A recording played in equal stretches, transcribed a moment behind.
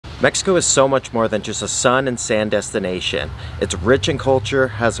Mexico is so much more than just a sun and sand destination. It's rich in culture,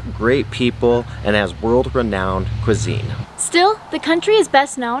 has great people, and has world-renowned cuisine. Still, the country is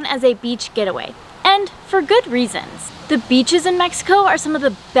best known as a beach getaway, and for good reasons. The beaches in Mexico are some of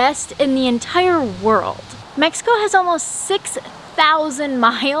the best in the entire world. Mexico has almost 6,000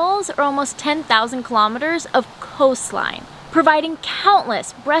 miles, or almost 10,000 kilometers of coastline, providing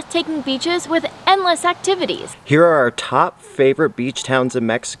countless breathtaking beaches with endless activities. Here are our top favorite beach towns in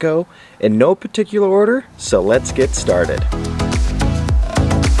Mexico, in no particular order, so let's get started.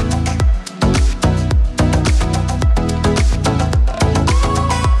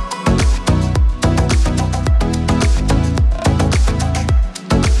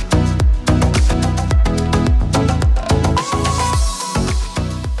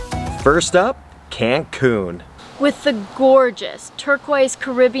 First up, Cancun. With the gorgeous turquoise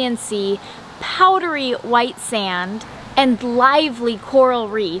Caribbean Sea, powdery white sand, and lively coral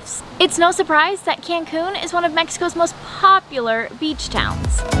reefs, it's no surprise that Cancun is one of Mexico's most popular beach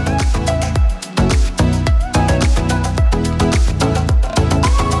towns.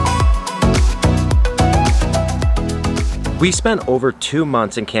 We spent over 2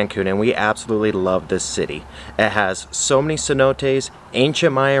 months in Cancun and we absolutely love this city. It has so many cenotes,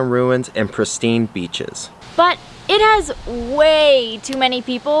 ancient Mayan ruins, and pristine beaches. But it has way too many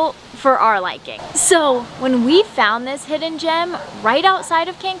people for our liking. So when we found this hidden gem right outside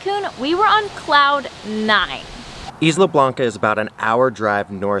of Cancun, we were on cloud 9. Isla Blanca is about an hour drive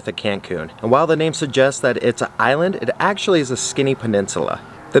north of Cancun, and while the name suggests that it's an island, it actually is a skinny peninsula.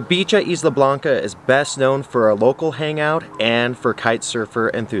 The beach at Isla Blanca is best known for a local hangout and for kite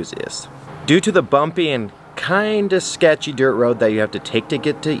surfer enthusiasts. Due to the bumpy and kinda sketchy dirt road that you have to take to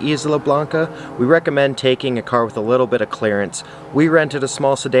get to Isla Blanca, we recommend taking a car with a little bit of clearance. We rented a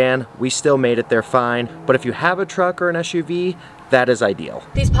small sedan, we still made it there fine, but if you have a truck or an SUV, that is ideal.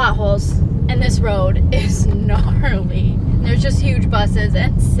 These potholes and this road is gnarly. There's just huge buses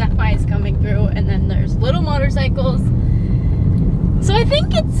and semis coming through, and then there's little motorcycles. So I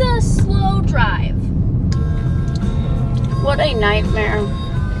think it's a slow drive. What a nightmare.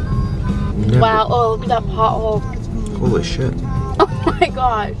 Never. Wow, oh, look at that pothole. Holy shit. Oh my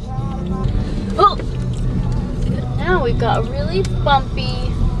gosh. Oh, now we've got a really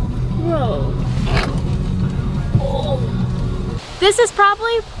bumpy road. Oh. This is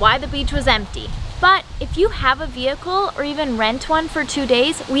probably why the beach was empty. But if you have a vehicle or even rent one for 2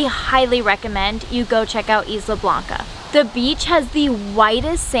 days, we highly recommend you go check out Isla Blanca. The beach has the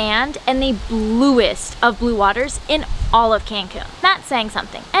whitest sand and the bluest of blue waters in all of Cancun. That's saying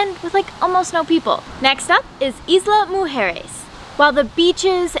something, and with like almost no people. Next up is Isla Mujeres. While the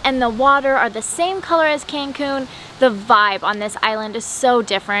beaches and the water are the same color as Cancun, the vibe on this island is so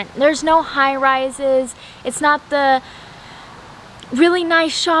different. There's no high rises, it's not the really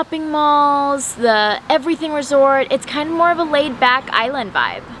nice shopping malls, the everything resort. It's kind of more of a laid back island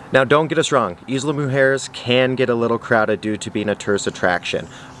vibe. Now don't get us wrong, Isla Mujeres can get a little crowded due to being a tourist attraction,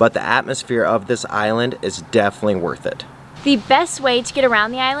 but the atmosphere of this island is definitely worth it. The best way to get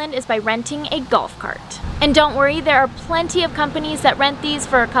around the island is by renting a golf cart. And don't worry, there are plenty of companies that rent these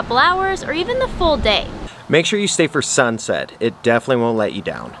for a couple hours or even the full day. Make sure you stay for sunset, it definitely won't let you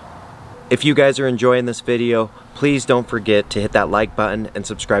down. If you guys are enjoying this video, please don't forget to hit that like button and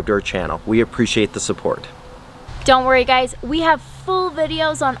subscribe to our channel. We appreciate the support. Don't worry guys, we have full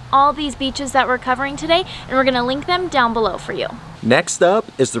videos on all these beaches that we're covering today, and we're gonna link them down below for you. Next up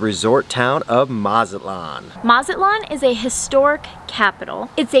is the resort town of Mazatlan. Mazatlan is a historic capital.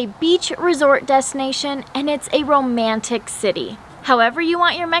 It's a beach resort destination, and it's a romantic city. However you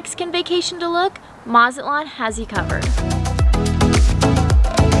want your Mexican vacation to look, Mazatlan has you covered.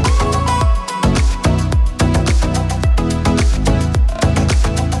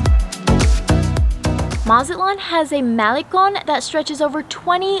 Mazatlan has a malecon that stretches over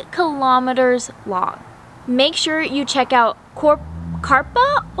 20 kilometers long. Make sure you check out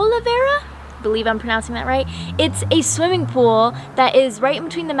Carpa Olivera, I believe I'm pronouncing that right. It's a swimming pool that is right in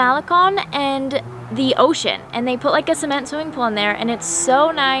between the malecon and the ocean, and they put like a cement swimming pool in there, and it's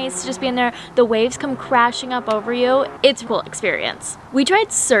so nice just being there. The waves come crashing up over you. It's a cool experience. We tried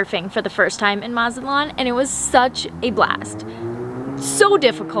surfing for the first time in Mazatlan, and it was such a blast. So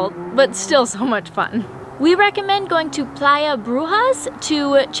difficult, but still so much fun. We recommend going to Playa Brujas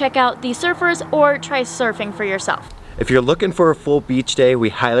to check out the surfers or try surfing for yourself. If you're looking for a full beach day, we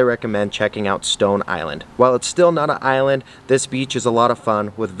highly recommend checking out Stone Island. While it's still not an island, this beach is a lot of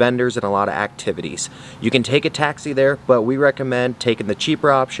fun with vendors and a lot of activities. You can take a taxi there, but we recommend taking the cheaper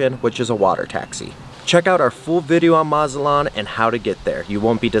option, which is a water taxi. Check out our full video on Mazatlan and how to get there. You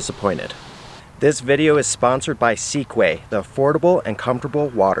won't be disappointed. This video is sponsored by Sequay, the affordable and comfortable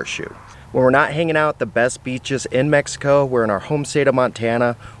water shoe. When we're not hanging out at the best beaches in Mexico, we're in our home state of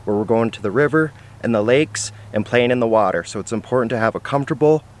Montana, where we're going to the river and the lakes and playing in the water. So it's important to have a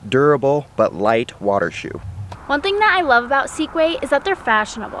comfortable, durable, but light water shoe. One thing that I love about Sequay is that they're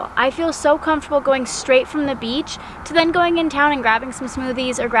fashionable. I feel so comfortable going straight from the beach to then going in town and grabbing some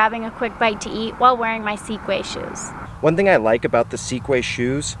smoothies or grabbing a quick bite to eat while wearing my Sequay shoes. One thing I like about the Sequay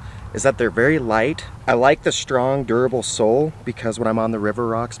shoes is that they're very light. I like the strong, durable sole because when I'm on the river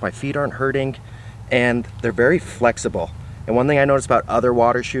rocks, my feet aren't hurting, and they're very flexible. And one thing I noticed about other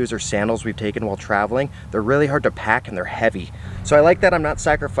water shoes or sandals we've taken while traveling, they're really hard to pack and they're heavy. So I like that I'm not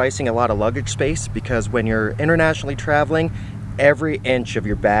sacrificing a lot of luggage space, because when you're internationally traveling, every inch of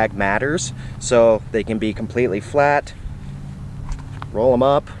your bag matters. So they can be completely flat, roll them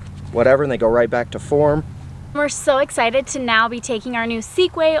up, whatever, and they go right back to form. We're so excited to now be taking our new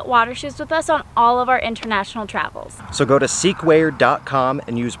Sequay water shoes with us on all of our international travels. So go to sequayer.com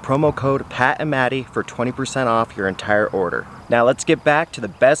and use promo code Pat and Maddie for 20% off your entire order. Now let's get back to the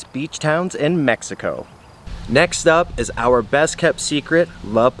best beach towns in Mexico. Next up is our best kept secret,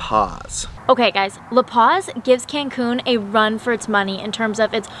 La Paz. Okay guys, La Paz gives Cancun a run for its money in terms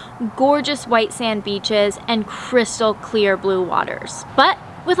of its gorgeous white sand beaches and crystal clear blue waters, but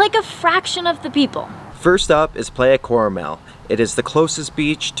with like a fraction of the people. First up is Playa Coronel. It is the closest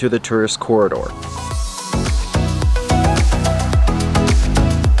beach to the tourist corridor.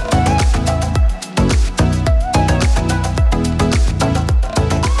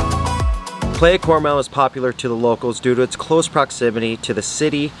 Playa Coronel is popular to the locals due to its close proximity to the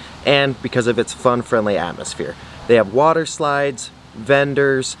city and because of its fun-friendly atmosphere. They have water slides,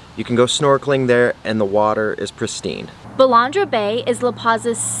 vendors, you can go snorkeling there, and the water is pristine. Balandra Bay is La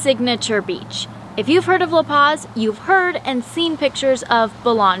Paz's signature beach. If you've heard of La Paz, you've heard and seen pictures of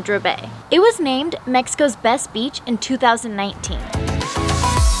Balandra Bay. It was named Mexico's best beach in 2019.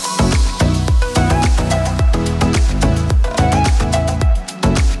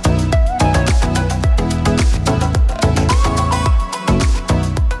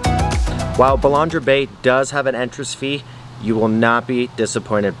 While Balandra Bay does have an entrance fee, you will not be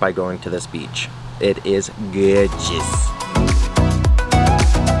disappointed by going to this beach. It is gorgeous.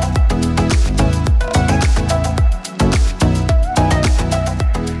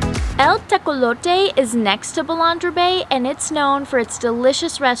 El Tecolote is next to Balandra Bay, and it's known for its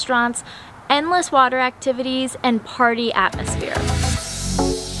delicious restaurants, endless water activities, and party atmosphere.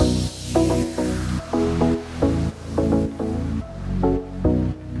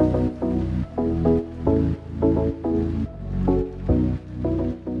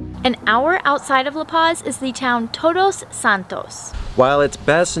 An hour outside of La Paz is the town Todos Santos. While it's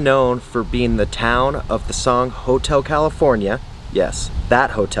best known for being the town of the song Hotel California, yes,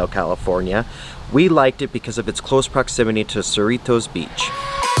 that Hotel California, we liked it because of its close proximity to Cerritos Beach.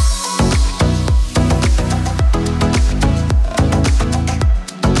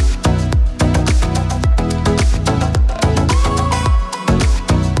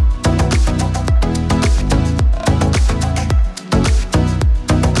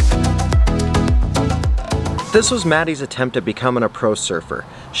 This was Maddie's attempt at becoming a pro surfer.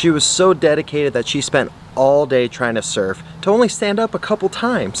 She was so dedicated that she spent all day trying to surf to only stand up a couple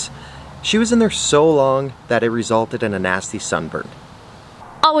times. She was in there so long that it resulted in a nasty sunburn.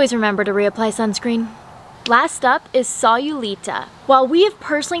 Always remember to reapply sunscreen. Last up is Sayulita. While we have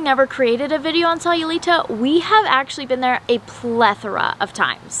personally never created a video on Sayulita, we have actually been there a plethora of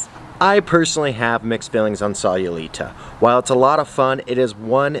times. I personally have mixed feelings on Sayulita. While it's a lot of fun, it is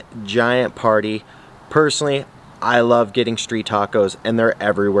one giant party. Personally, I love getting street tacos, and they're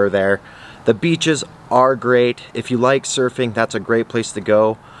everywhere there. The beaches are great. If you like surfing, that's a great place to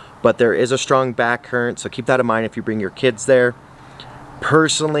go, but there is a strong back current, so keep that in mind if you bring your kids there.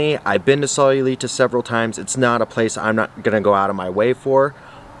 Personally, I've been to Sayulita several times. It's not a place I'm not gonna go out of my way for.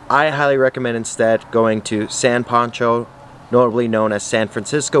 I highly recommend instead going to San Pancho, notably known as San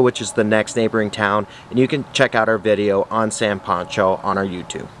Francisco, which is the next neighboring town, and you can check out our video on San Pancho on our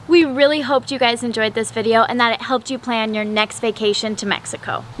YouTube. We really hoped you guys enjoyed this video and that it helped you plan your next vacation to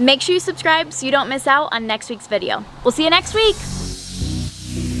Mexico. Make sure you subscribe so you don't miss out on next week's video. We'll see you next week!